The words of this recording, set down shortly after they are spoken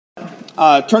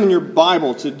Turning your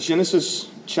Bible to Genesis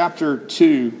chapter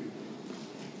 2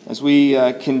 as we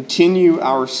continue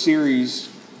our series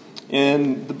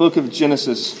in the book of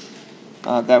Genesis.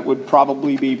 That would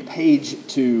probably be page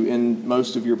 2 in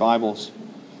most of your Bibles.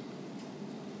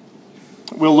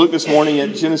 We'll look this morning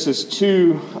at Genesis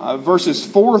 2, verses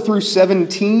 4 through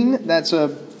 17. That's a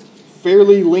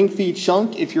fairly lengthy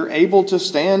chunk. If you're able to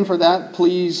stand for that,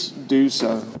 please do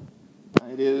so.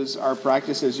 It is our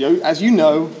practice, as you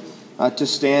know, to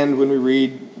stand when we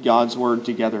read God's Word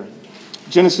together.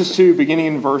 Genesis 2, beginning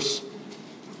in verse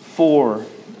 4.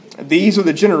 These are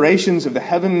the generations of the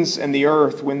heavens and the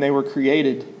earth when they were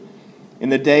created, in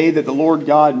the day that the Lord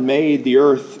God made the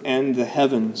earth and the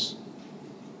heavens.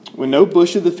 When no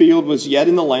bush of the field was yet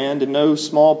in the land, and no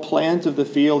small plant of the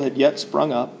field had yet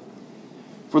sprung up,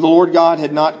 for the Lord God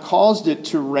had not caused it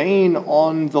to rain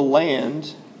on the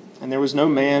land, and there was no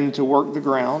man to work the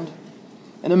ground,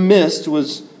 and a mist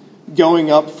was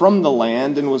going up from the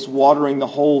land and was watering the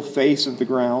whole face of the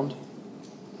ground.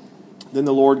 Then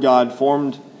the Lord God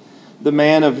formed the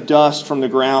man of dust from the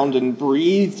ground and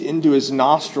breathed into his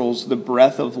nostrils the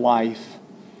breath of life.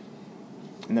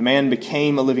 And the man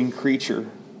became a living creature.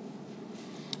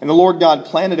 And the Lord God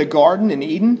planted a garden in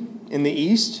Eden in the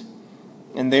east,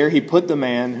 and there he put the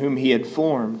man whom he had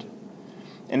formed.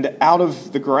 And out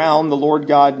of the ground the Lord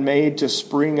God made to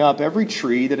spring up every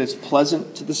tree that is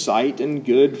pleasant to the sight and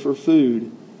good for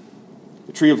food.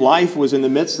 The tree of life was in the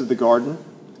midst of the garden,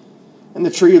 and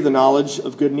the tree of the knowledge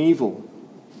of good and evil.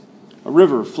 A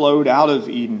river flowed out of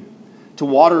Eden to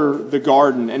water the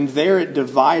garden, and there it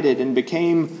divided and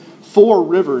became 4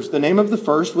 rivers. The name of the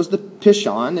first was the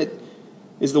Pishon. It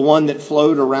is the one that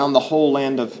flowed around the whole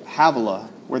land of Havilah,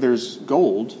 where there's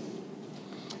gold.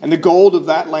 And the gold of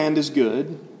that land is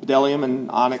good. Bdellium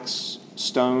and onyx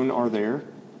stone are there.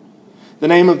 The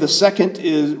name of the second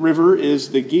river is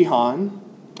the Gihon.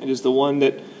 It is the one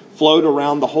that flowed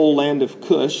around the whole land of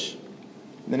Cush.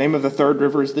 The name of the third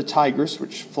river is the Tigris,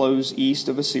 which flows east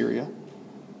of Assyria.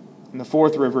 And the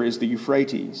fourth river is the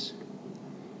Euphrates.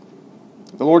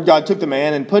 The Lord God took the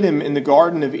man and put him in the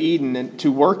Garden of Eden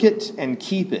to work it and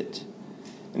keep it.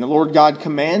 And the Lord God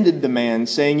commanded the man,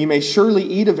 saying, "You may surely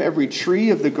eat of every tree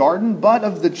of the garden, but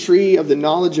of the tree of the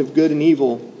knowledge of good and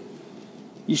evil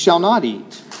you shall not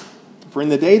eat. For in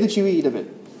the day that you eat of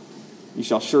it, you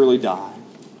shall surely die."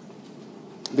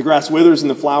 The grass withers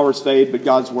and the flowers fade, but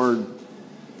God's word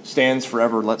stands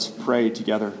forever. Let's pray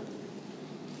together.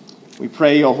 We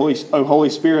pray, O Holy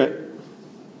Spirit,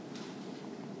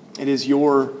 it is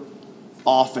your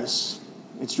office,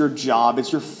 it's your job,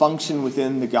 it's your function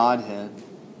within the Godhead.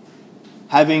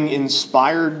 Having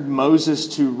inspired Moses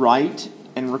to write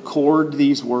and record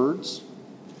these words,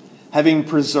 having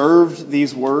preserved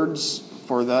these words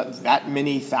for that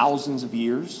many thousands of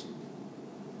years,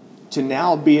 to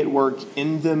now be at work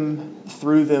in them,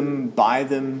 through them, by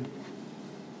them,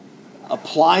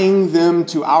 applying them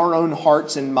to our own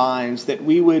hearts and minds, that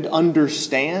we would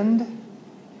understand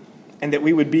and that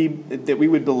we would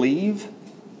believe.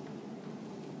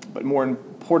 But more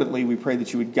importantly, we pray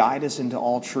that you would guide us into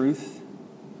all truth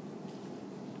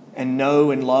and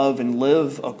know and love and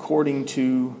live according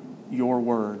to your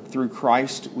word. Through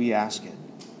Christ we ask it.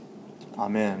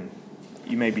 Amen.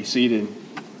 You may be seated.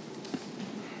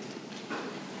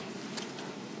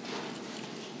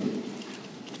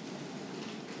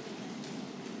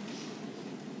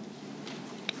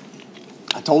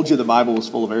 I told you the Bible was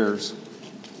full of errors.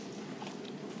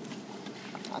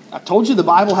 I told you the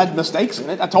Bible had mistakes in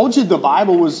it. I told you the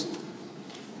Bible was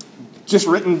just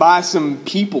written by some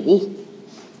people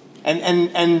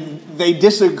and they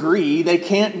disagree. They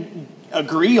can't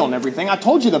agree on everything. I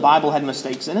told you the Bible had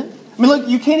mistakes in it. I mean, look,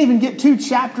 you can't even get 2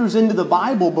 chapters into the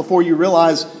Bible before you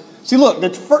realize, see, look,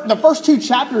 the first 2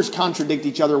 chapters contradict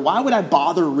each other. Why would I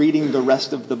bother reading the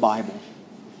rest of the Bible?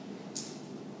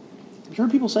 Have you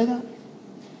heard people say that?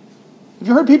 Have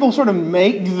you heard people sort of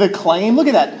make the claim? Look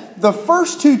at that. The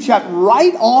first 2 chapters,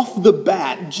 right off the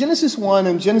bat, Genesis 1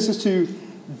 and Genesis 2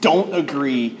 don't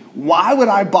agree. Why would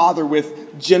I bother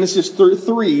with Genesis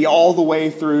 3 all the way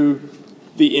through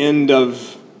the end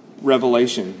of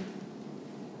Revelation?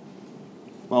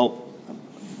 Well,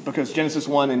 because Genesis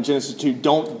 1 and Genesis 2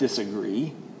 don't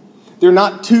disagree. They're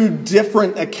not 2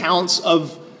 different accounts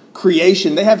of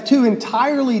creation. They have 2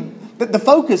 entirely, the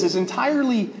focus is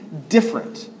entirely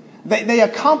different. They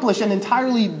accomplish an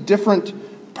entirely different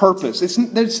purpose.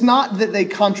 It's not that they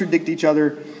contradict each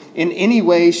other in any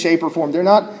way, shape, or form. They're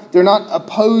not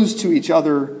opposed to each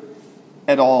other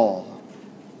at all.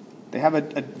 They have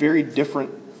a very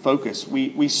different focus.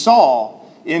 We saw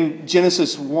in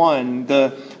Genesis 1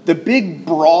 the the big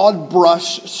broad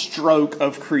brush stroke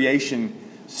of creation.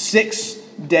 6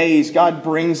 days, God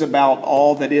brings about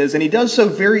all that is, and he does so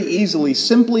very easily,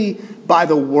 simply by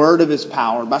the word of his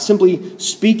power, by simply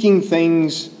speaking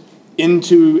things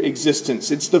into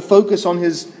existence. It's the focus on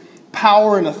his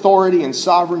power and authority and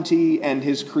sovereignty and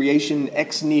his creation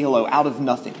ex nihilo, out of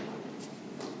nothing.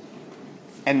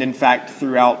 And in fact,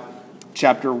 throughout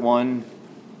chapter 1,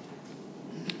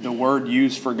 the word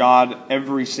used for God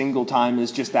every single time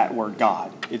is just that word,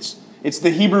 God. It's the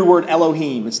Hebrew word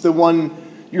Elohim. It's the one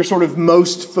you're sort of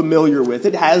most familiar with.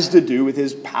 It has to do with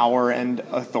his power and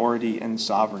authority and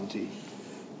sovereignty.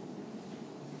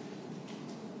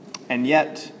 And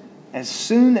yet, as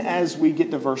soon as we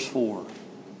get to verse 4,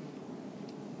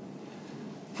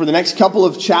 for the next couple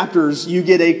of chapters, you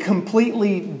get a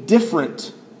completely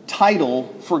different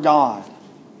title for God.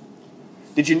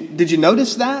 Did you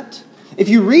notice that? If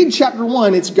you read chapter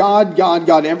 1, it's God, God,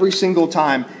 God every single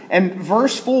time. And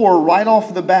verse 4, right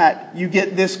off the bat, you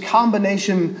get this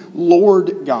combination,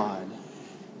 Lord God.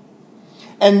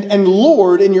 And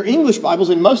Lord, in your English Bibles,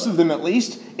 in most of them at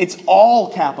least, it's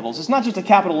all capitals. It's not just a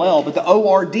capital L, but the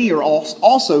O-R-D are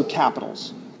also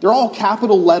capitals. They're all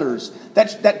capital letters.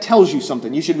 That tells you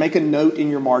something. You should make a note in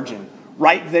your margin,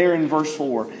 right there in verse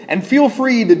 4. And feel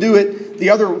free to do it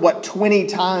the other, 20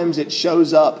 times it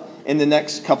shows up in the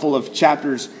next couple of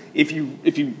chapters if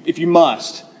you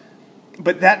must.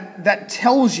 But that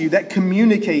tells you, that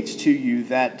communicates to you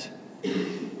that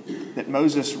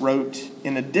Moses wrote,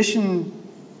 in addition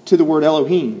to the word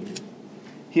Elohim,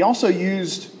 he also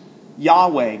used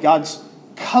Yahweh, God's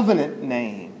covenant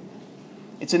name.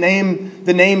 It's the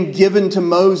name given to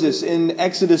Moses in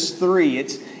Exodus 3.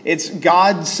 It's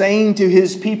God saying to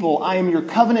his people, I am your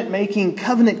covenant-making,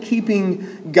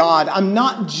 covenant-keeping God. I'm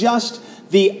not just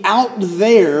the out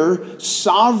there,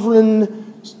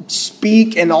 sovereign,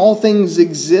 speak and all things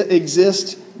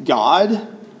exist God,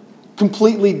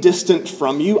 completely distant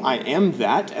from you. I am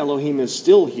that. Elohim is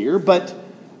still here, but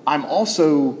I'm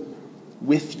also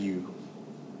with you.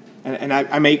 And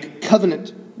I make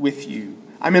covenant with you.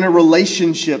 I'm in a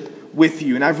relationship with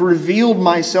you. And I've revealed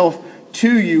myself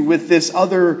to you with this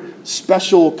other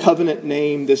special covenant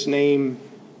name, this name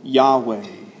Yahweh.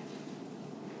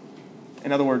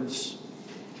 In other words,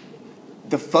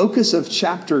 the focus of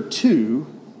chapter 2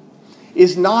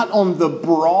 is not on the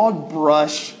broad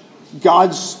brush,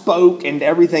 God spoke and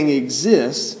everything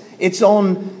exists. It's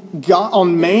on God,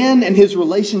 on man and his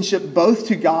relationship both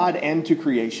to God and to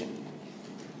creation.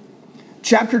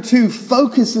 Chapter 2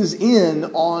 focuses in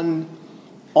on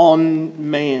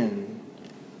man.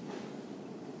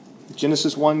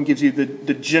 Genesis 1 gives you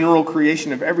the general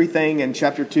creation of everything, and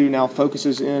chapter 2 now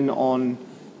focuses in on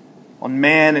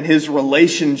man and his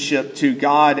relationship to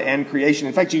God and creation.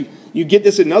 In fact, you get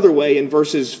this another way in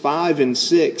verses 5 and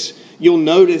 6. You'll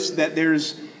notice that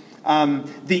there's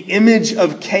the image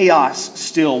of chaos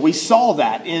still. We saw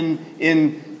that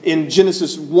in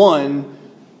Genesis 1,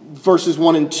 verses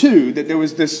 1 and 2, that there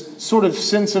was this sort of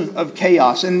sense of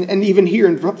chaos. And even here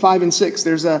in 5 and 6,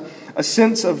 there's a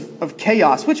sense of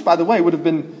chaos, which, by the way, would have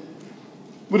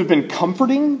been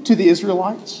comforting to the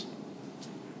Israelites.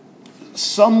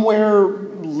 Somewhere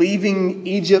leaving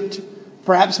Egypt,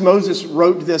 perhaps Moses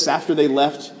wrote this after they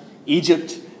left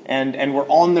Egypt and were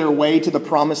on their way to the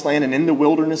promised land and in the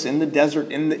wilderness, in the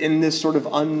desert, in this sort of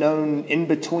unknown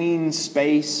in-between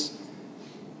space.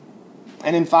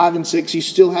 And in 5 and 6, you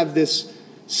still have this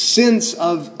sense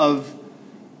of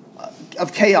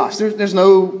chaos. There's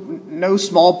no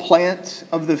small plant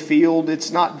of the field.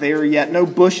 It's not there yet. No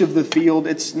bush of the field.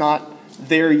 It's not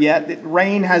there yet.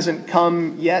 Rain hasn't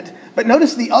come yet. But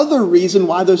notice the other reason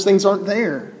why those things aren't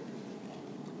there.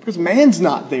 Because man's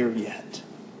not there yet.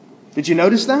 Did you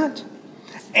notice that?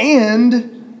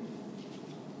 And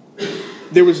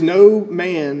there was no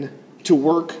man to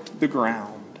work the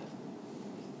ground.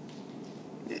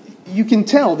 You can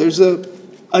tell there's a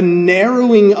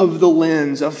narrowing of the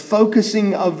lens, a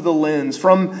focusing of the lens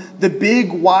from the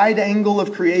big wide angle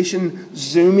of creation,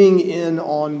 zooming in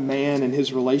on man and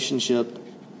his relationship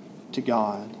to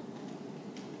God.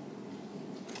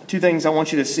 2 things I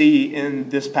want you to see in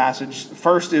this passage.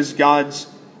 First is God's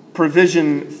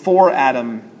provision for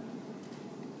Adam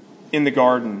in the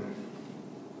garden.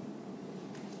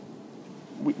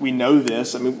 We know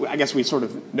this. I mean, I guess we sort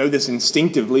of know this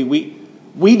instinctively.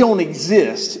 We don't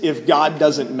exist if God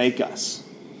doesn't make us.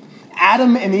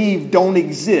 Adam and Eve don't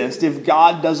exist if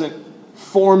God doesn't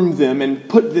form them and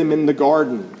put them in the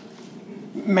garden.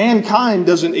 Mankind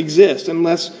doesn't exist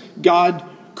unless God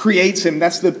creates him.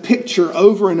 That's the picture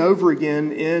over and over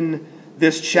again in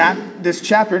this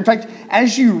chapter. In fact,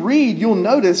 as you read, you'll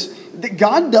notice that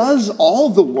God does all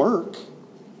the work.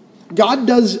 God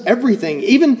does everything.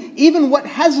 Even what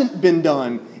hasn't been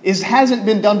done hasn't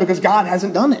been done because God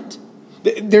hasn't done it.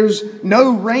 There's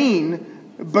no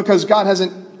rain because God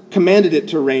hasn't commanded it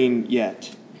to rain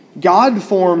yet. God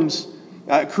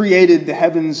created the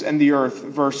heavens and the earth,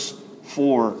 verse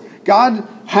 4. God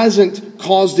hasn't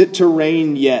caused it to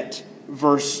rain yet,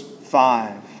 verse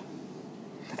 5.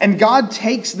 And God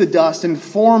takes the dust and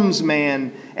forms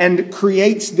man and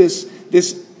creates this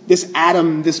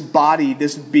atom, this body,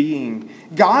 this being.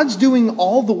 God's doing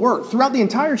all the work. Throughout the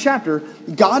entire chapter,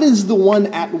 God is the one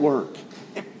at work.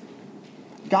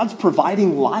 God's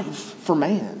providing life for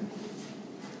man.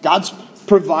 God's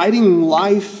providing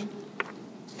life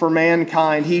for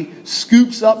mankind. He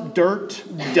scoops up dirt,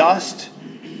 dust,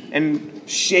 and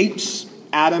shapes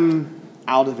Adam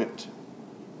out of it.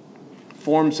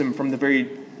 Forms him from the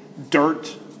very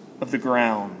dirt of the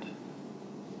ground.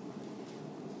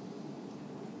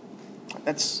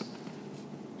 That's a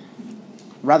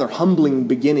rather humbling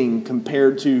beginning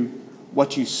compared to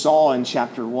what you saw in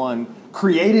chapter 1.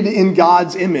 Created in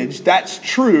God's image, that's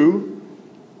true.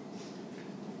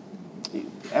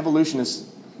 Evolutionists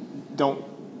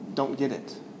don't get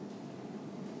it.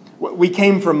 We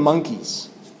came from monkeys.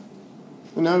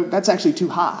 No, that's actually too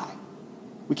high.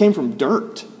 We came from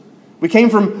dirt. We came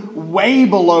from way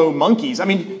below monkeys. I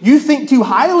mean, you think too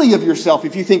highly of yourself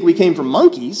if you think we came from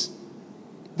monkeys.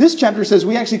 This chapter says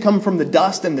we actually come from the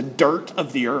dust and the dirt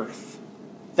of the earth.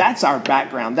 That's our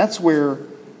background. That's where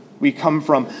we come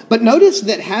from. But notice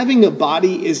that having a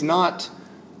body is not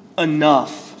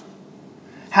enough.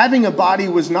 Having a body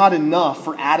was not enough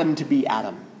for Adam to be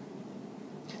Adam.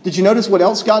 Did you notice what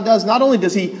else God does? Not only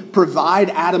does he provide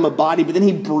Adam a body, but then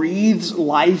he breathes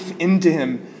life into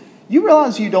him. You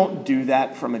realize you don't do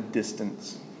that from a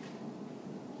distance.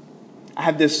 I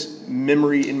have this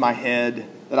memory in my head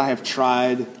that I have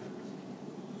tried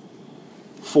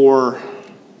for,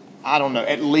 I don't know,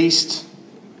 at least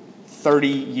 30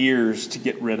 years to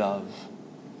get rid of.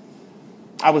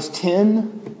 I was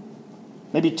 10,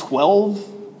 maybe 12,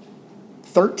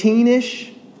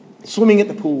 13-ish, swimming at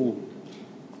the pool,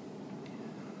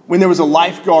 when there was a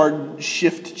lifeguard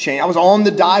shift change. I was on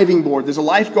the diving board. There's a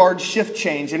lifeguard shift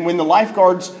change. And when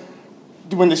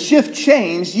the shift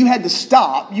changed, you had to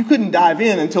stop. You couldn't dive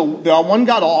in until the one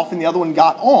got off and the other one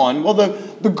got on. Well,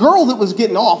 the girl that was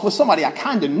getting off was somebody I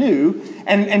kind of knew.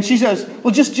 And she says,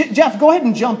 well, just Jeff, go ahead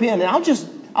and jump in. And I'll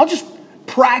just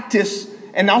practice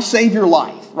and I'll save your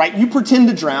life, right? You pretend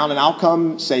to drown and I'll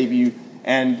come save you.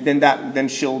 And then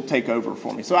she'll take over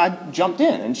for me. So I jumped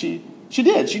in and she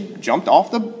did. She jumped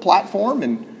off the platform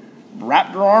and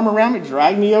wrapped her arm around me,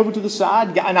 dragged me over to the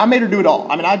side, and I made her do it all.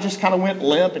 I mean, I just kind of went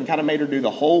limp and kind of made her do the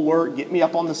whole work, get me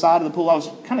up on the side of the pool. I was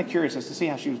kind of curious as to see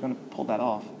how she was going to pull that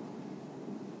off.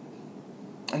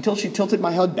 Until she tilted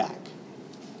my head back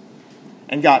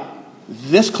and got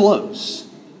this close.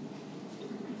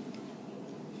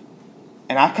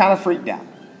 And I kind of freaked out.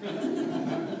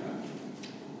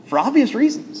 For obvious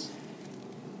reasons.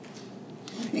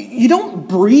 You don't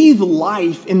breathe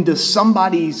life into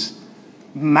somebody's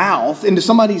mouth, into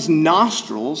somebody's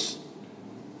nostrils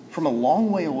from a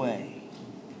long way away.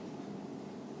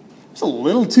 It's a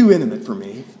little too intimate for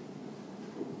me.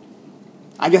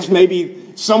 I guess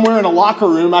maybe somewhere in a locker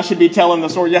room I should be telling the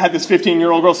story. You had this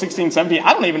 15-year-old girl, 16, 17.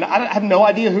 I have no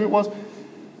idea who it was.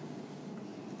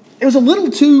 It was a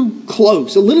little too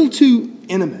close, a little too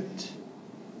intimate.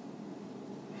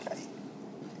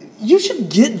 You should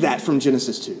get that from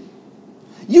Genesis 2.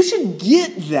 You should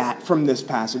get that from this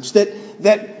passage,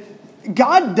 that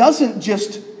God doesn't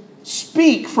just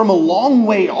speak from a long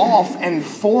way off and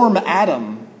form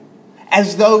Adam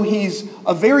as though he's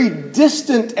a very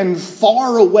distant and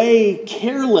far away,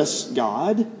 careless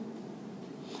God.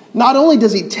 Not only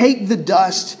does he take the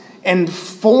dust and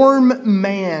form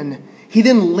man, he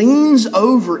then leans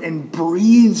over and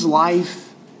breathes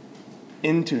life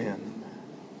into him.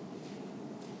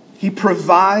 He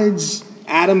provides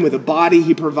Adam with a body.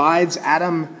 He provides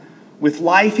Adam with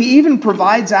life. He even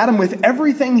provides Adam with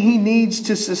everything he needs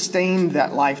to sustain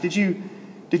that life. Did you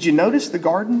notice the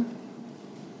garden?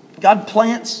 God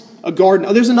plants a garden.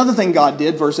 Oh, there's another thing God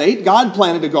did, verse 8. God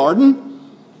planted a garden,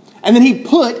 and then he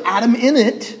put Adam in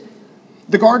it.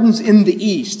 The garden's in the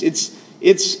east. It's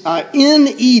in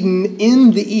Eden,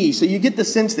 in the east. So you get the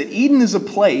sense that Eden is a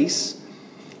place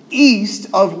east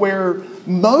of where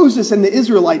Moses and the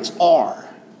Israelites are.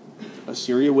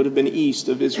 Assyria would have been east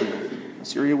of Israel.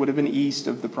 Assyria would have been east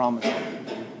of the Promised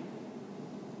Land.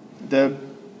 The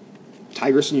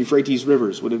Tigris and Euphrates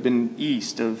rivers would have been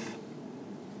east of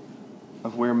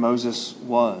of where Moses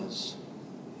was.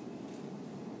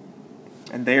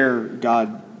 And there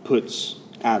God puts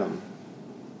Adam.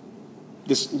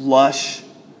 This lush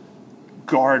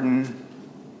garden,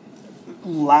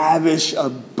 lavish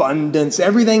abundance,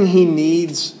 everything he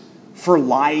needs for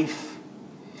life.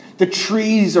 The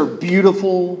trees are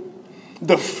beautiful.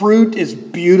 The fruit is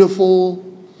beautiful.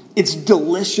 It's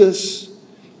delicious.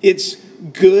 It's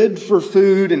good for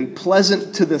food and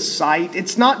pleasant to the sight.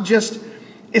 It's not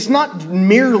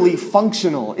merely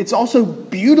functional. It's also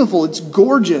beautiful. It's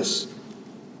gorgeous.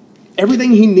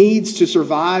 Everything he needs to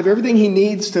survive, everything he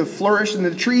needs to flourish. And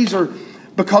the trees are,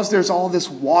 because there's all this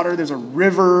water, there's a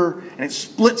river, and it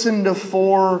splits into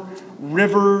 4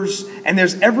 rivers. And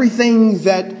there's everything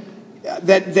that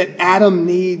Adam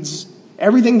needs,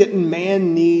 everything that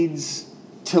man needs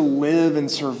to live and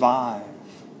survive.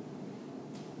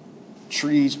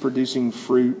 Trees producing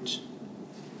fruit,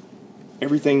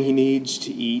 everything he needs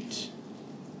to eat.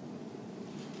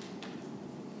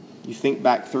 You think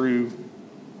back through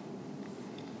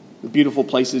the beautiful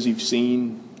places you've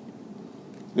seen.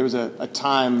 There was a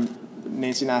time,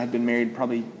 Nancy and I had been married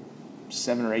probably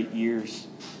 7 or 8 years.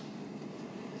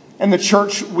 And the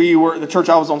church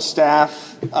I was on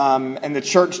staff, and the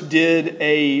church did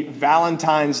a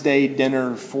Valentine's Day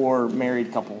dinner for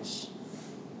married couples.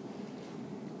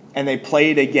 And they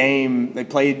played a game. They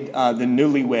played the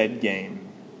Newlywed Game.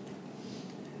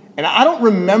 And I don't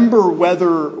remember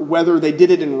whether they did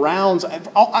it in rounds.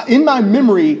 In my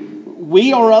memory,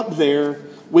 we are up there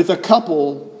with a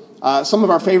couple, some of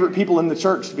our favorite people in the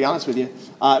church, to be honest with you.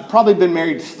 Probably been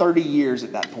married 30 years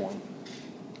at that point.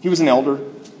 He was an elder.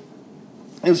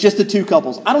 It was just the 2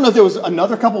 couples. I don't know if there was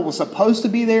another couple was supposed to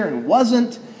be there and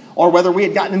wasn't, or whether we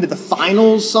had gotten into the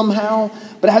finals somehow.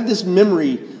 But I have this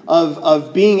memory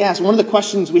of being asked. One of the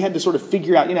questions we had to sort of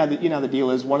figure out. You know how the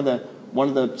deal is.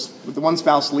 One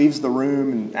spouse leaves the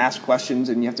room and asks questions,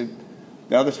 and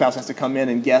the other spouse has to come in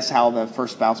and guess how the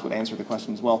first spouse would answer the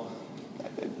questions. Well,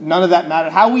 none of that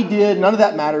mattered. How we did, none of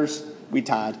that matters. We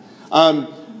tied.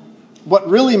 What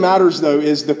really matters, though,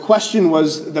 is the question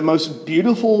was the most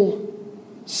beautiful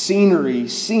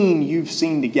scene you've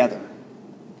seen together.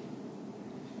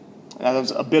 Now, that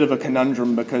was a bit of a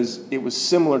conundrum because it was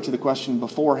similar to the question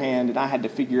beforehand, and I had to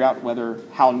figure out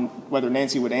whether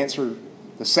Nancy would answer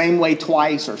the same way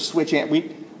twice or switch.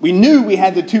 We knew we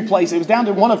had the 2 places. It was down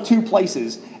to one of 2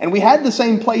 places, and we had the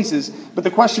same places, but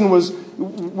the question was,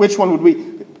 which one would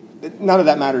we? None of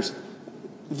that matters.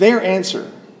 Their answer,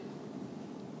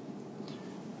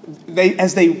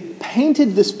 as they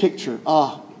painted this picture,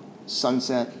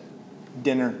 sunset,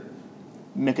 dinner,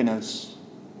 Mykonos,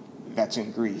 that's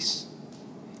in Greece.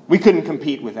 We couldn't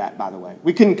compete with that, by the way.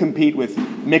 We couldn't compete with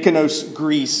Mykonos,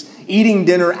 Greece, eating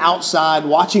dinner outside,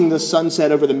 watching the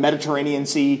sunset over the Mediterranean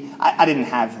Sea. I didn't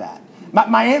have that.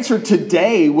 My answer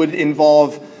today would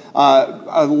involve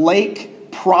a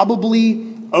lake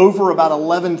probably over about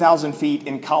 11,000 feet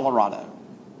in Colorado.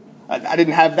 I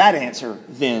didn't have that answer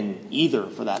then either,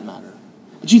 for that matter.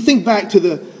 But you think back to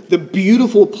the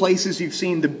beautiful places you've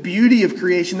seen, the beauty of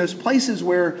creation, those places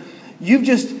where you've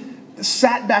just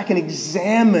sat back and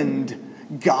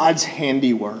examined God's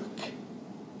handiwork.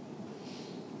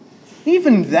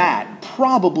 Even that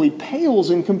probably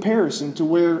pales in comparison to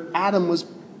where Adam was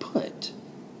put.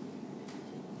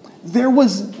 There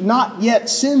was not yet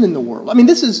sin in the world. I mean,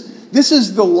 this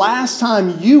is the last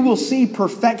time you will see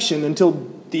perfection until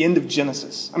the end of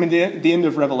Genesis. I mean, the end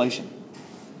of Revelation.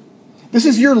 This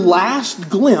is your last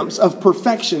glimpse of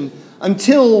perfection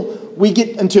until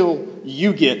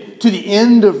you get to the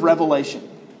end of Revelation.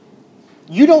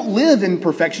 You don't live in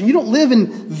perfection. You don't live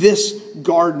in this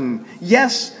garden.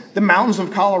 Yes, the mountains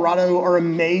of Colorado are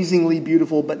amazingly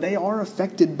beautiful, but they are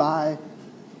affected by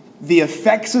the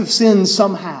effects of sin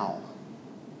somehow.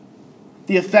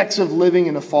 The effects of living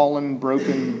in a fallen,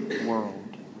 broken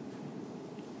world.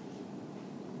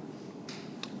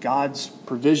 God's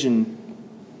provision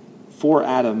for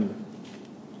Adam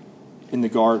in the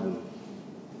garden.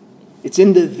 It's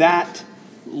into that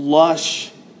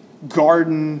lush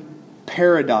garden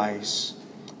paradise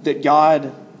that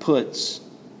God puts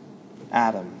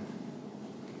Adam.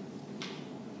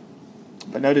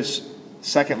 But notice,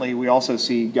 secondly, we also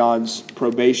see God's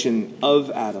probation of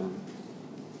Adam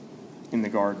in the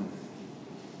garden.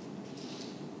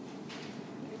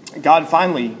 God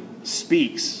finally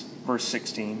speaks, verse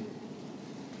 16.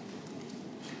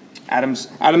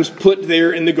 Adam's put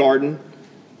there in the garden,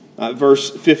 verse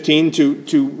 15,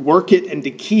 to work it and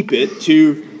to keep it.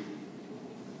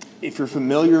 If you're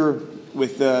familiar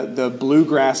with the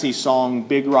bluegrassy song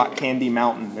Big Rock Candy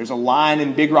Mountain, there's a line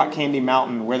in Big Rock Candy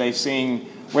Mountain where they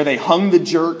hung the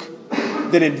jerk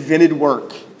that invented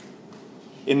work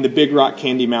in the Big Rock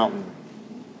Candy Mountain.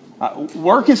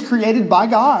 Work is created by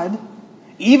God,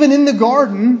 even in the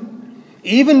garden,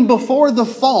 even before the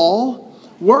fall.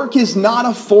 Work is not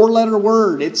a four-letter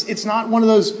word. It's not one of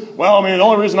those, well, I mean, the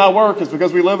only reason I work is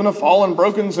because we live in a fallen,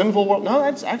 broken, sinful world. No,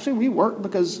 that's actually, we work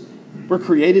because we're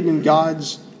created in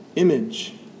God's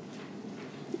image.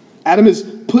 Adam is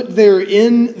put there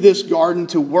in this garden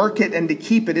to work it and to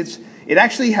keep it. It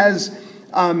actually has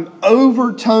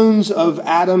overtones of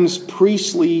Adam's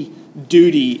priestly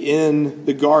duty in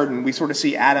the garden. We sort of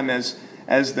see Adam as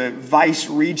the vice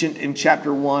regent in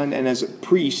chapter 1 and as a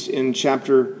priest in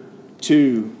chapter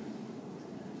 2.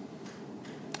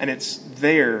 And it's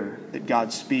there that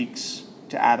God speaks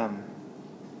to Adam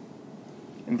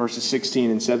in verses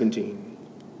 16 and 17.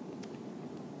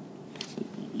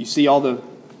 You see all the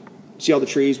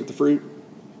trees with the fruit?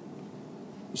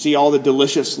 You see all the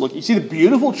delicious look. You see the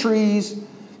beautiful trees,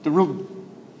 the real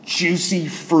juicy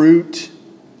fruit,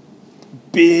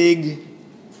 big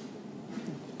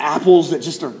apples that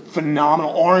just are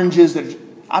phenomenal, oranges that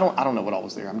I don't know what all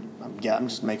was there. I'm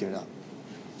just making it up.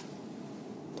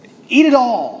 Eat it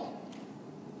all.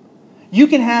 You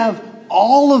can have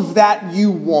all of that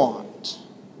you want,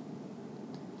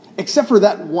 except for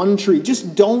that one tree.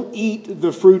 Just don't eat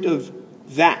the fruit of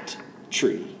that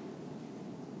tree.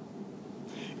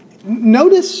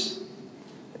 Notice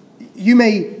you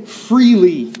may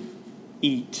freely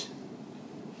eat,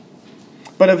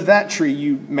 but of that tree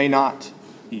you may not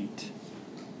eat.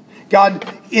 God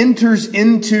enters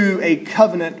into a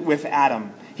covenant with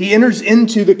Adam. He enters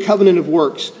into the covenant of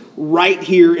works right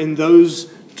here in those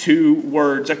two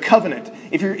words. A covenant.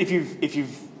 If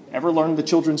you've ever learned the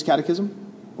Children's Catechism,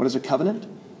 what is a covenant?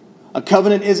 A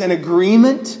covenant is an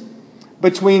agreement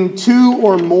between two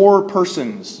or more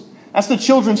persons. That's the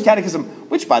Children's Catechism,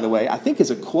 which, by the way, I think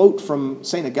is a quote from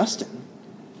St. Augustine.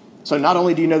 So not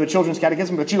only do you know the Children's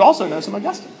Catechism, but you also know St.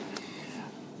 Augustine.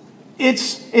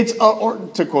 Or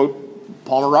to quote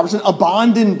Palmer Robertson, a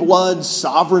bond in blood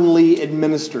sovereignly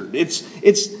administered. It's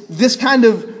this kind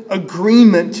of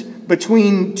agreement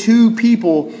between two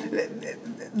people.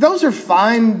 Those are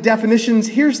fine definitions.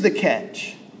 Here's the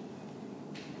catch.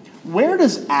 Where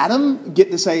does Adam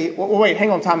get to say, wait, hang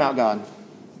on, time out, God.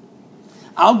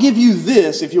 I'll give you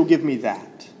this if you'll give me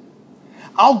that.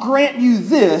 I'll grant you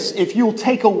this if you'll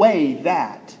take away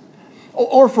that.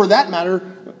 Or for that matter,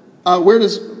 where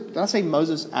does, did I say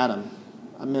Moses? Adam.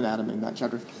 I meant Adam in that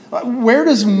chapter. Where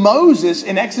does Moses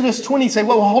in Exodus 20 say,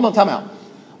 well, hold on, time out.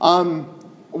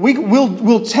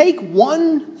 We'll take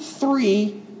 1,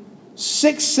 3,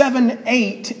 6, 7,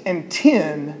 8, and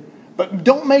 10, but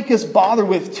don't make us bother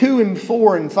with 2 and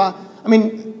 4 and 5. I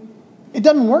mean, it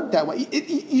doesn't work that way.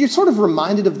 You're sort of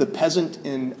reminded of the peasant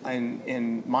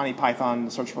in Monty Python,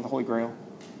 The Search for the Holy Grail.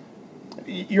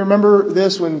 You remember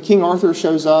this when King Arthur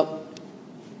shows up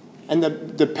and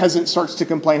the peasant starts to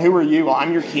complain, who are you? Well,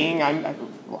 I'm your king.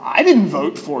 I didn't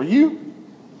vote for you.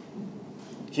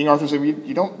 King Arthur said,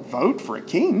 you don't vote for a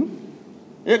king.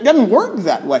 It doesn't work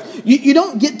that way. You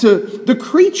don't get to, the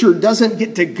creature doesn't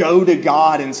get to go to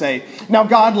God and say, now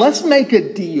God, let's make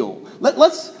a deal. Let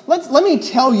me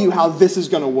tell you how this is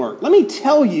going to work. Let me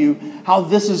tell you how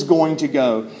this is going to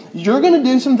go. You're going to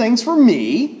do some things for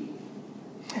me,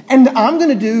 and I'm going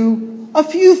to do a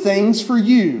few things for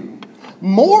you.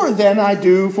 More than I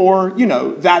do for,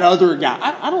 that other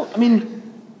guy.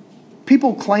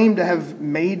 People claim to have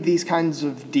made these kinds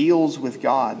of deals with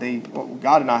God.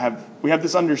 God and I we have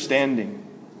this understanding.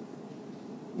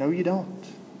 No, you don't.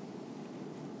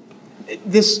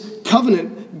 This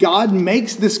covenant, God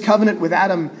makes this covenant with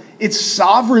Adam. It's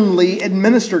sovereignly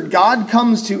administered. God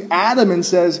comes to Adam and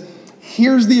says,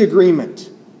 here's the agreement.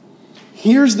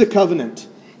 Here's the covenant.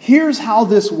 Here's how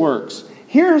this works.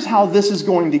 Here's how this is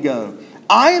going to go.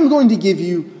 I am going to give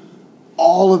you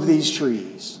all of these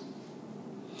trees.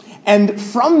 And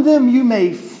from them you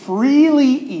may freely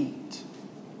eat.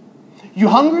 You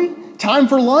hungry? Time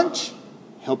for lunch?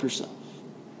 Help yourself.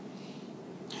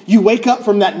 You wake up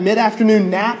from that mid-afternoon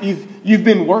nap. You've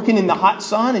been working in the hot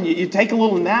sun, and you take a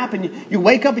little nap, and you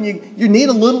wake up and you need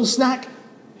a little snack.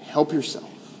 Help yourself.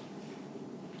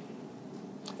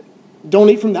 Don't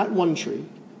eat from that one tree.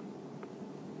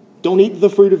 Don't eat the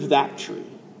fruit of that tree.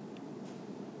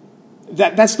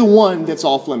 That's the one that's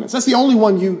off limits. That's the only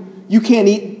one you can't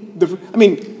eat.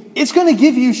 It's going to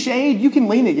give you shade. You can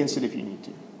lean against it if you need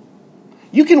to.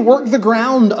 You can work the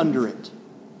ground under it.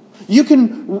 You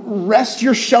can rest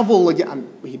your shovel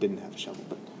again. He didn't have a shovel,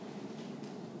 but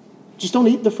just don't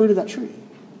eat the fruit of that tree.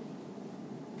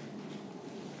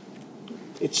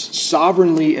 It's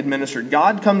sovereignly administered.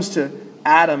 God comes to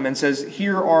Adam and says,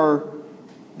 here are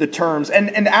the terms.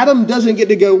 And Adam doesn't get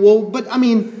to go, well, but I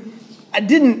mean, I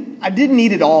didn't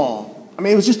eat it all. I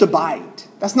mean, it was just a bite.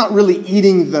 That's not really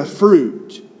eating the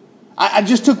fruit. I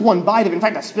just took one bite of it. In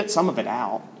fact, I spit some of it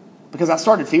out because I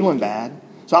started feeling bad.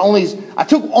 So I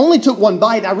only took one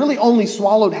bite. I really only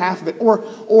swallowed half of it.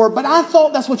 But I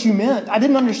thought that's what you meant. I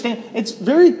didn't understand. It's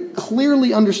very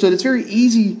clearly understood. It's very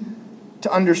easy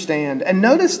to understand. And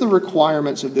notice the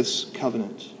requirements of this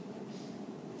covenant.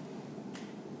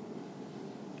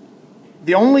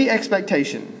 The only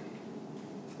expectation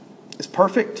is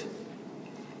perfect,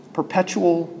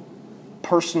 perpetual,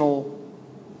 personal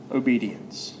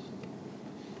obedience.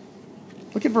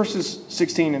 Look at verses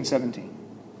 16 and 17.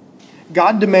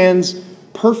 God demands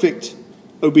perfect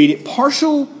obedience.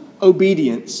 Partial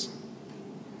obedience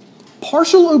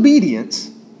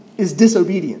is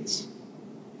disobedience.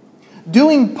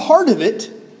 Doing part of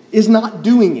it is not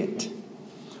doing it.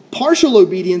 Partial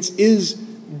obedience is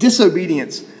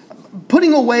disobedience.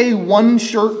 Putting away one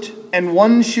shirt and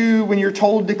one shoe when you're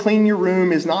told to clean your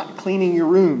room is not cleaning your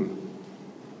room.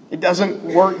 It doesn't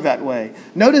work that way.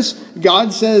 Notice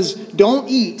God says, don't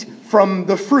eat from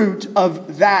the fruit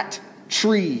of that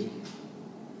tree.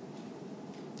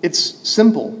 It's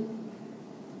simple.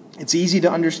 It's easy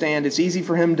to understand. It's easy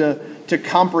for him to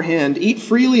comprehend. Eat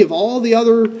freely of all the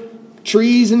other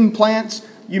trees and plants.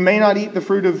 You may not eat the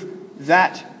fruit of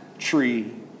that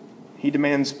tree. He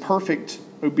demands perfect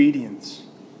obedience.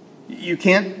 You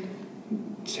can't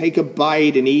take a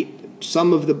bite and eat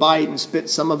some of the bite and spit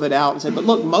some of it out and say, but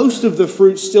look, most of the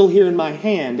fruit's still here in my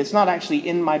hand. It's not actually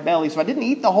in my belly. So I didn't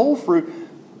eat the whole fruit.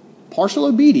 Partial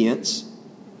obedience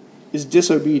is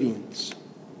disobedience.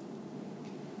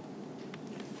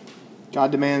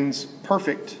 God demands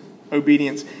perfect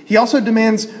obedience. He also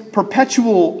demands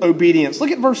perpetual obedience.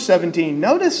 Look at verse 17.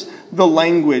 Notice the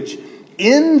language.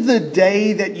 In the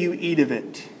day that you eat of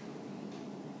it.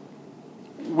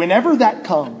 Whenever that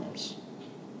comes.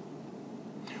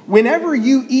 Whenever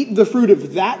you eat the fruit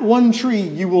of that one tree,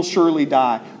 you will surely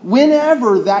die.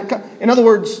 Whenever that comes. In other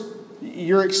words,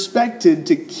 you're expected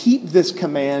to keep this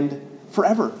command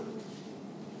forever.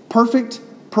 Perfect,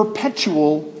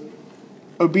 perpetual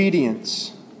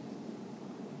obedience.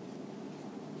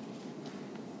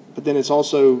 But then it's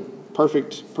also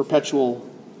perfect, perpetual,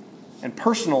 and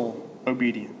personal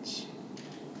obedience.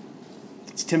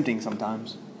 It's tempting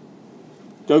sometimes.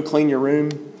 Go clean your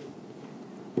room.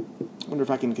 I wonder if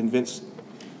I can convince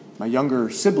my younger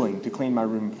sibling to clean my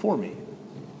room for me.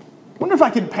 I wonder if I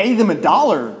could pay them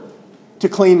 $1 to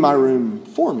clean my room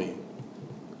for me.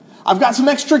 I've got some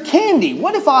extra candy.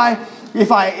 What if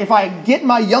I get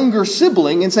my younger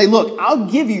sibling and say, look, I'll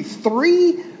give you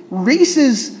 3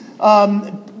 Reese's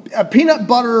peanut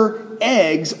butter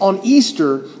eggs on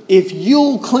Easter if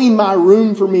you'll clean my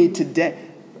room for me today.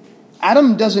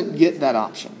 Adam doesn't get that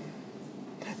option.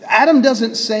 Adam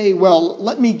doesn't say, well,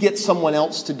 let me get someone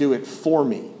else to do it for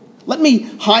me. Let me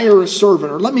hire a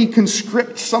servant or let me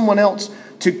conscript someone else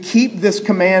to keep this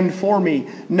command for me.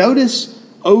 Notice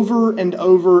over and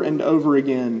over and over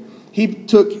again, he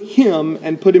took him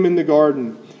and put him in the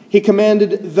garden. He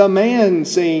commanded the man,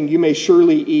 saying, you may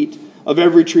surely eat of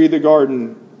every tree of the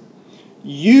garden.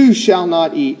 You shall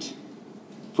not eat,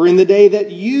 for in the day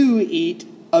that you eat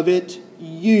of it,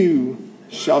 you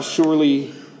shall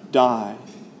surely die.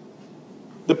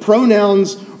 The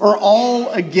pronouns are all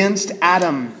against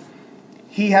Adam.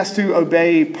 He has to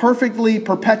obey perfectly,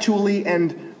 perpetually,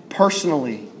 and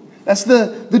personally. That's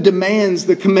the demands,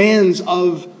 the commands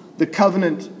of the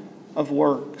covenant of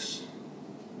works.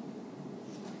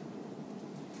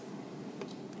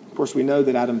 Of course, we know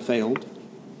that Adam failed.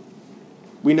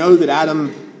 We know that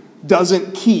Adam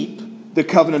doesn't keep the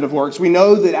covenant of works. We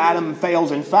know that Adam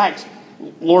fails. In fact,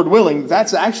 Lord willing,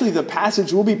 that's actually the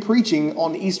passage we'll be preaching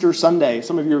on Easter Sunday.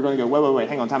 Some of you are going to go, wait,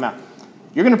 hang on, time out.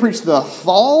 You're going to preach the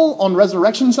fall on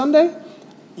Resurrection Sunday?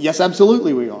 Yes,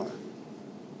 absolutely we are.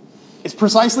 It's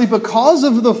precisely because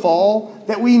of the fall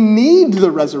that we need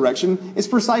the resurrection. It's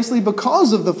precisely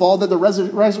because of the fall that the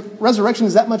resurrection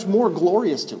is that much more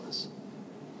glorious to us.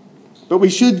 But we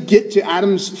should get to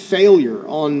Adam's failure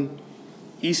on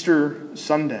Easter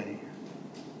Sunday.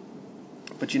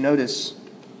 But you notice,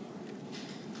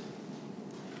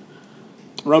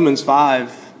 Romans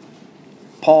 5,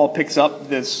 Paul picks up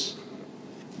this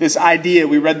idea.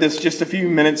 We read this just a few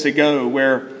minutes ago,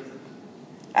 where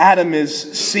Adam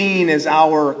is seen as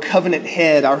our covenant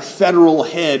head, our federal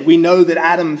head. We know that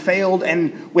Adam failed,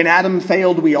 and when Adam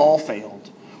failed, we all failed.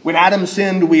 When Adam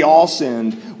sinned, we all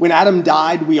sinned. When Adam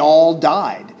died, we all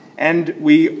died. And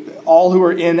we all who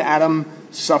are in Adam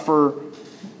suffer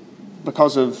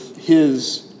because of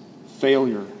his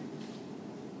failure.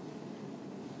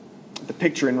 At The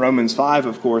picture in Romans 5,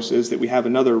 of course, is that we have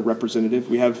another representative.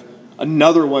 We have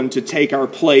another one to take our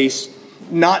place,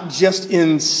 not just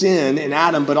in sin in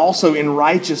Adam, but also in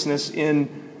righteousness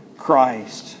in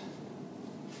Christ.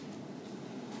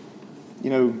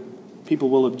 People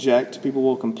will object, people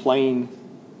will complain.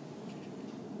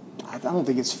 I don't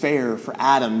think it's fair for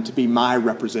Adam to be my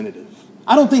representative.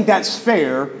 I don't think that's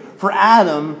fair for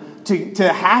Adam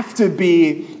to have to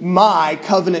be my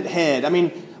covenant head. I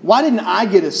mean, why didn't I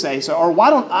get a say so? Or why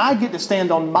don't I get to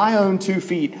stand on my own 2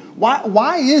 feet?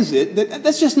 Why is it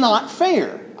that's just not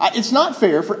fair? It's not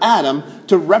fair for Adam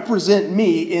to represent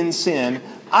me in sin.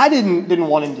 I didn't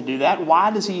want him to do that.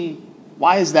 Why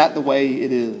is that the way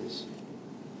it is?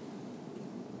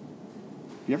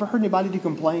 Have you ever heard anybody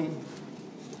complain?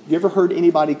 Have you ever heard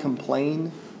anybody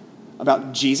complain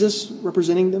about Jesus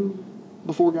representing them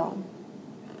before God?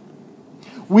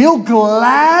 We'll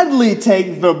gladly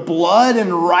take the blood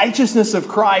and righteousness of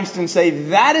Christ and say,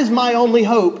 that is my only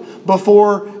hope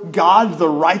before God, the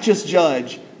righteous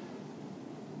judge.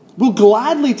 We'll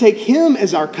gladly take him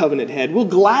as our covenant head. We'll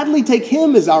gladly take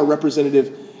him as our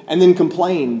representative and then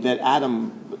complain that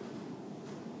Adam,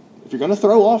 if you're going to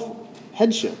throw off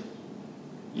headship,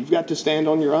 you've got to stand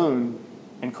on your own,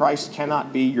 and Christ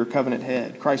cannot be your covenant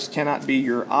head. Christ cannot be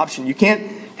your option. You can't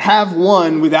have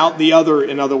one without the other,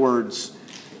 in other words.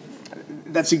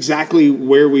 That's exactly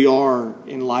where we are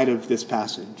in light of this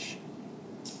passage.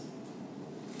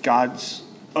 God's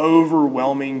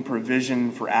overwhelming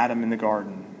provision for Adam in the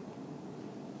garden,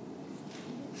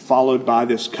 followed by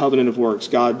this covenant of works,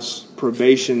 God's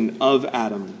probation of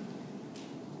Adam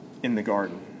in the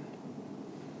garden.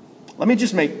 Let me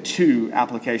just make 2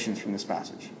 applications from this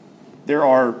passage. There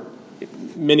are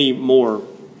many more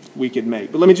we could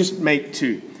make, but let me just make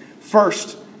 2.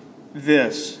 First,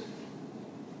 this.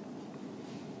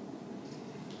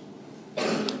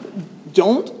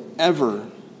 Don't ever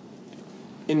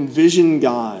envision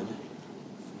God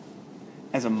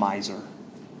as a miser,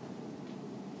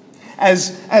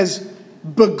 as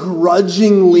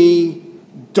begrudgingly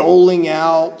doling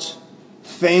out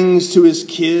things to his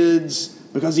kids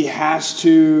because he has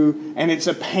to, and it's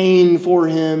a pain for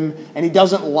him, and he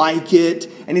doesn't like it,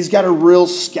 and he's got a real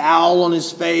scowl on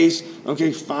his face.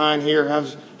 Okay, fine, here,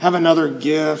 have another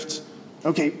gift.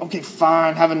 Okay,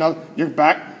 fine, have another. You're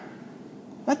back.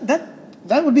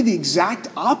 That would be the exact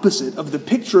opposite of the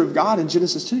picture of God in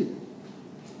Genesis 2.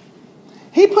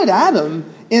 He put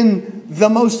Adam in the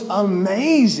most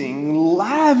amazing,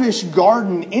 lavish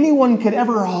garden anyone could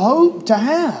ever hope to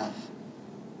have.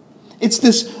 It's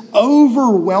this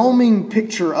overwhelming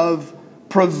picture of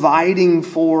providing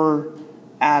for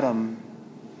Adam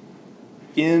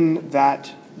in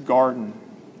that garden.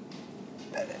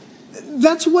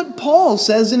 That's what Paul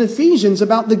says in Ephesians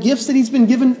about the gifts that have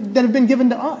been given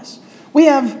to us. We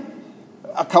have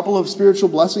a couple of spiritual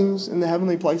blessings in the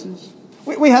heavenly places.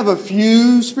 We have a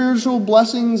few spiritual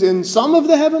blessings in some of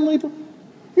the heavenly places.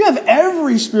 You have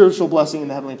every spiritual blessing in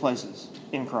the heavenly places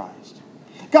in Christ.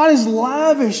 God has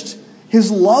lavished his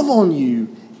love on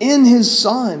you in his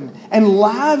Son and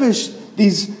lavished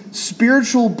these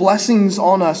spiritual blessings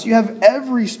on us. You have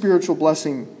every spiritual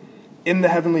blessing in the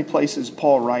heavenly places,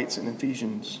 Paul writes in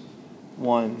Ephesians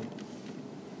 1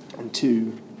 and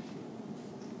 2.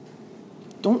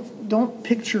 Don't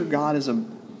picture God as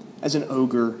an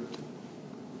ogre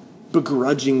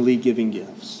begrudgingly giving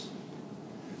gifts,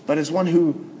 but as one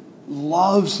who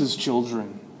loves his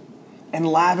children and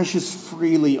lavishes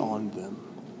freely on them,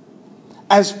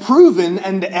 as proven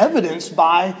and evidenced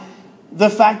by the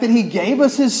fact that he gave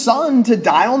us his Son to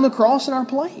die on the cross in our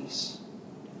place,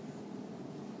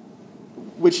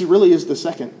 which really is the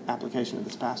second application of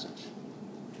this passage.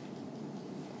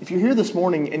 If you're here this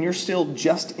morning and you're still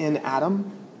just in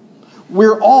Adam,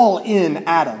 we're all in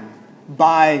Adam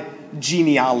by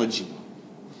genealogy.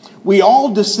 We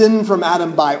all descend from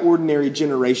Adam by ordinary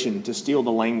generation, to steal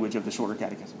the language of the Shorter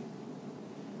Catechism.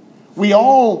 We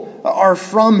all are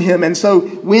from him, and so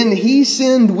when he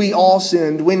sinned, we all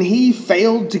sinned. When he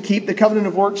failed to keep the covenant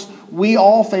of works, we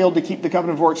all failed to keep the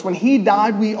covenant of works. When he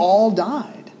died, we all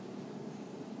died.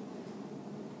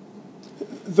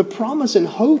 The promise and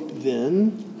hope,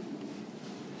 then,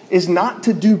 is not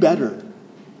to do better,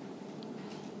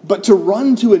 but to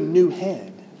run to a new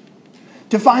head,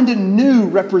 to find a new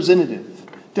representative,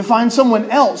 to find someone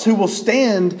else who will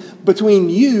stand between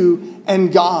you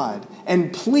and God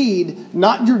and plead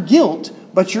not your guilt,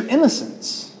 but your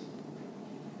innocence.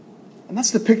 And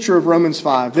that's the picture of Romans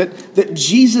 5, that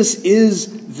Jesus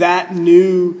is that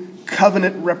new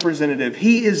covenant representative.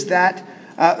 He is that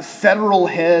federal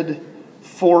head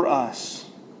for us.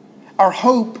 Our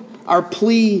hope Our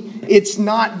plea, it's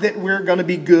not that we're going to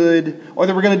be good or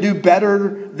that we're going to do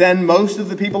better than most of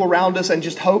the people around us and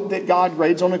just hope that God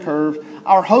grades on a curve.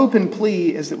 Our hope and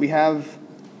plea is that we have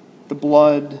the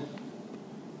blood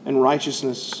and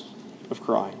righteousness of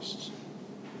Christ.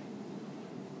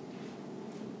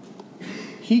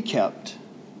 He kept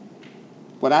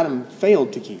what Adam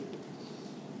failed to keep.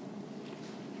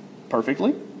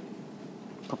 Perfectly,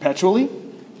 perpetually,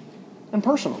 and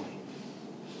personally.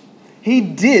 He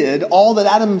did all that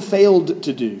Adam failed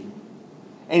to do.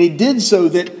 And he did so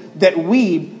that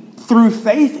we, through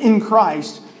faith in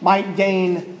Christ, might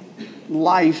gain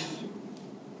life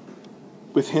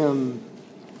with him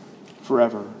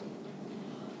forever.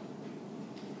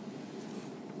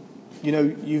 You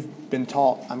know, you've been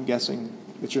taught, I'm guessing,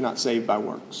 that you're not saved by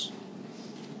works.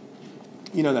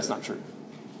 You know that's not true.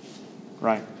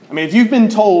 Right? I mean, if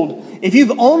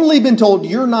you've only been told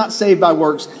you're not saved by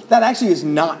works, that actually is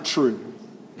not true.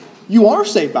 You are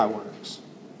saved by works.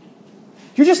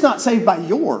 You're just not saved by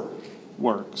your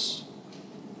works.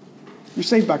 You're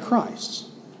saved by Christ.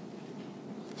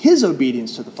 His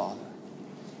obedience to the Father,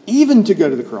 even to go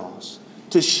to the cross,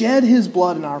 to shed his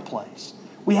blood in our place.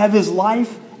 We have his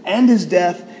life and his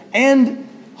death and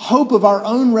hope of our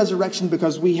own resurrection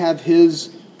because we have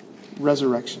his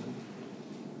resurrection.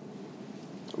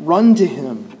 Run to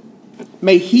him.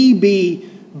 May he be,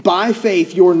 by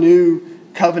faith, your new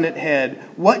covenant head.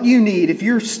 What you need, if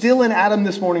you're still in Adam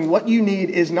this morning, what you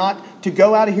need is not to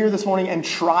go out of here this morning and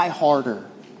try harder.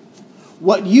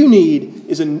 What you need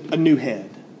is a new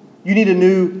head. You need a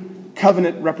new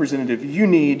covenant representative. You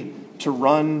need to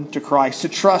run to Christ, to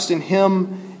trust in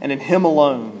him and in him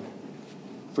alone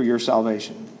for your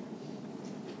salvation.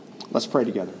 Let's pray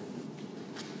together.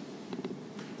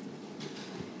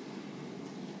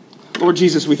 Lord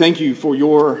Jesus, we thank you for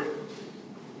your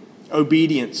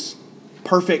obedience,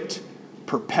 perfect,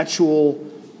 perpetual,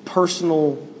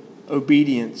 personal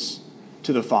obedience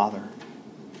to the Father.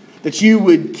 That you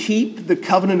would keep the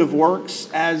covenant of works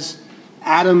as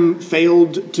Adam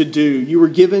failed to do. You were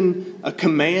given a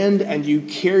command and you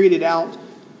carried it out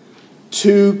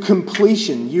to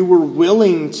completion. You were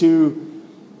willing to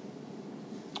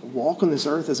walk on this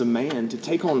earth as a man, to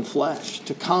take on flesh,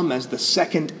 to come as the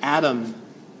second Adam,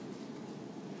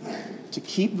 to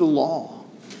keep the law,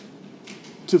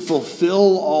 to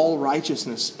fulfill all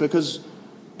righteousness, because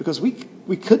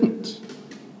we couldn't.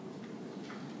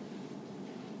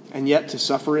 And yet to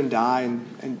suffer and die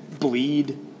and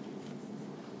bleed,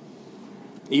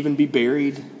 even be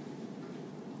buried,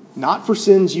 not for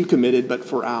sins you committed, but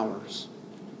for ours,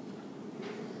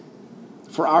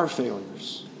 for our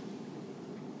failures.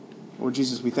 Lord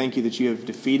Jesus, we thank you that you have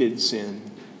defeated sin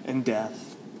and death.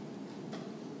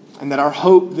 And that our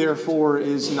hope, therefore,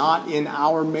 is not in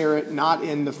our merit, not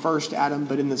in the first Adam,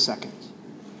 but in the second.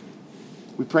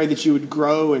 We pray that you would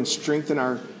grow and strengthen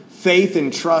our faith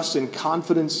and trust and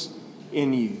confidence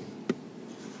in you.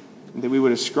 And that we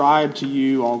would ascribe to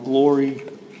you all glory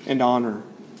and honor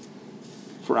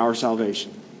for our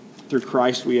salvation. Through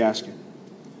Christ we ask it.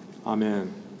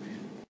 Amen.